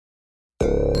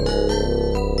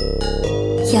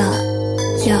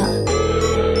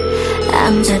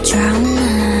I'm the drama.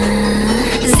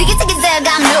 Ziggy ziggy zag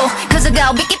I'm new. Cause I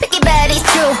go picky picky but it's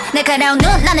true. 날카로운 눈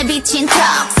안에 비친 턱.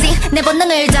 See 내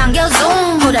본능을 당겨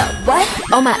zoom. Hold up what?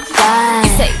 Oh my god.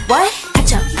 You say what?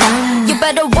 갇혀봐. You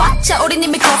better watch out. 우린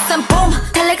이미 걷던 boom.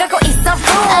 달려가고 있어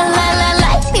boom. La la la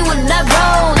like me when I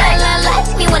roll. La la like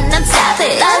me when I'm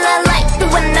savage. La la like me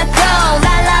when I go.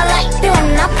 La la like me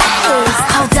when I pace.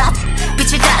 Hold up.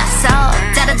 빛을 따라서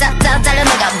짜라짜짜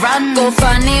달려나가 run. Go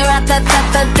funny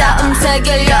라타타타타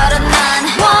음색을 열어 난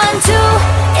One, two,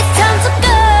 it's time to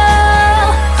go.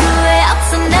 후회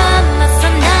없어 난 맞서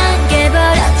난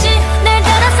깨버렸지. 날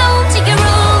따라서 움직여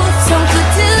roots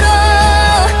손끝으로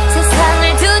세상을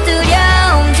두드려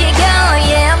움직여.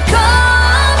 Yeah, I'm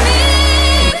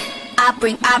coming.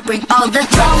 I bring all the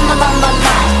drama on my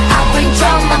life. I bring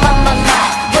drama on my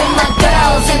life. With my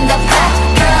girls in the back,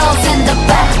 girls in the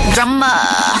back. Drama,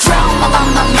 drama on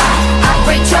my mind. I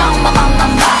bring drama on my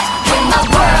mind. With my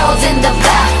world in the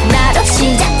back. 나로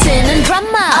시작되는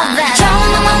drama.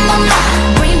 Drama on my mind.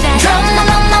 Bring that drama on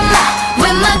my mind.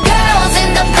 With my girls in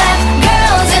the back,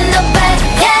 girls in the back.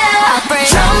 Yeah, I bring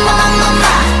drama on my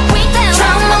mind. Bring that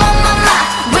drama on my mind.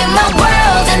 With my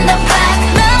world in the back.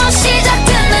 나로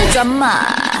시작되는 drama.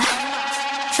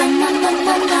 Drama on my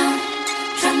mind.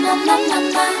 Drama on my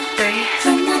mind. 3, 2,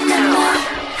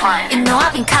 1. You know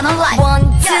I've been kinda like 1, 2,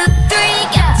 3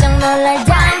 깜짝 놀랄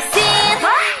dancing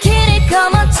길을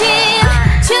거머쥔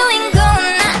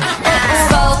주인공은 나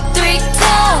 4, 3, 2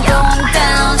 going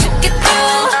down 죽게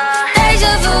through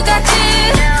데자부 같이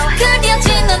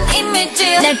그려지는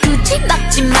이미지 날 굳이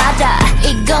막지 마라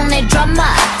이건 내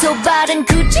드라마 도발은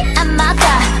굳이 안 막아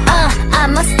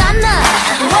I'm a stunner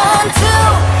 1, 2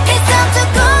 it's time to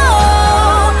go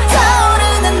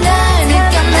타오르는 날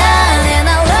느껴 난 and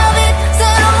I love it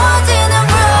새로워지는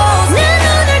rules 내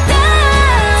눈을 딱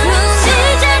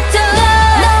시작도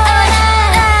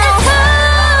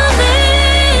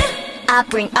It's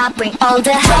coming I bring all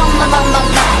the drama on my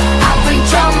life I bring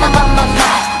drama on my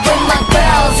life With my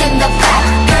girls in the back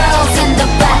girls in the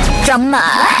back Drama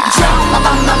Drama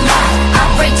on my life I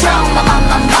bring drama on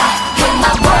my life With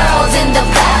my world in the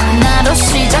back 나로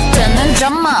시작되는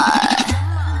drama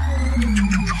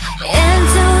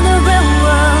Into the real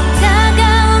world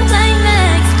다가온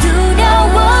climax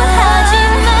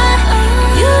두려워하지마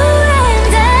You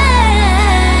and I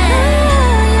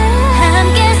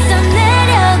함께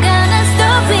써내려가는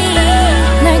story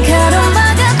날카로운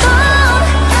vagabond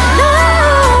No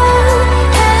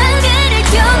한계를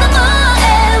뛰어넘어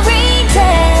every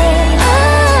day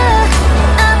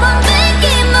I'm on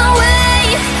making my way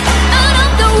out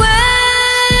of the way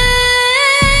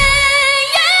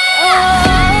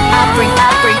I bring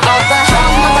all the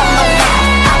drama on my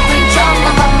life I bring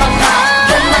drama on my life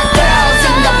With my girls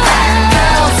in the back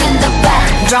girls in the back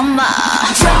Drama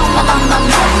Drama on my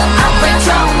life I bring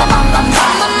drama on my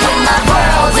life With my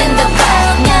world in the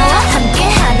back 나와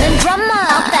함께하는 drama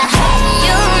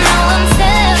You know I'm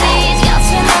savage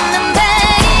여침없는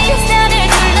bass 나를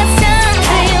둘러싼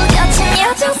real 여친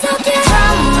여정 속에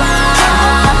drama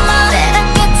내가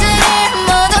깨뜨릴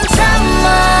모든 drama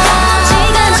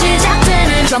지금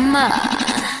시작되는 drama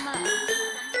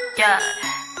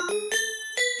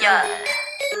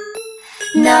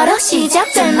너로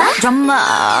시작될 마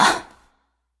drama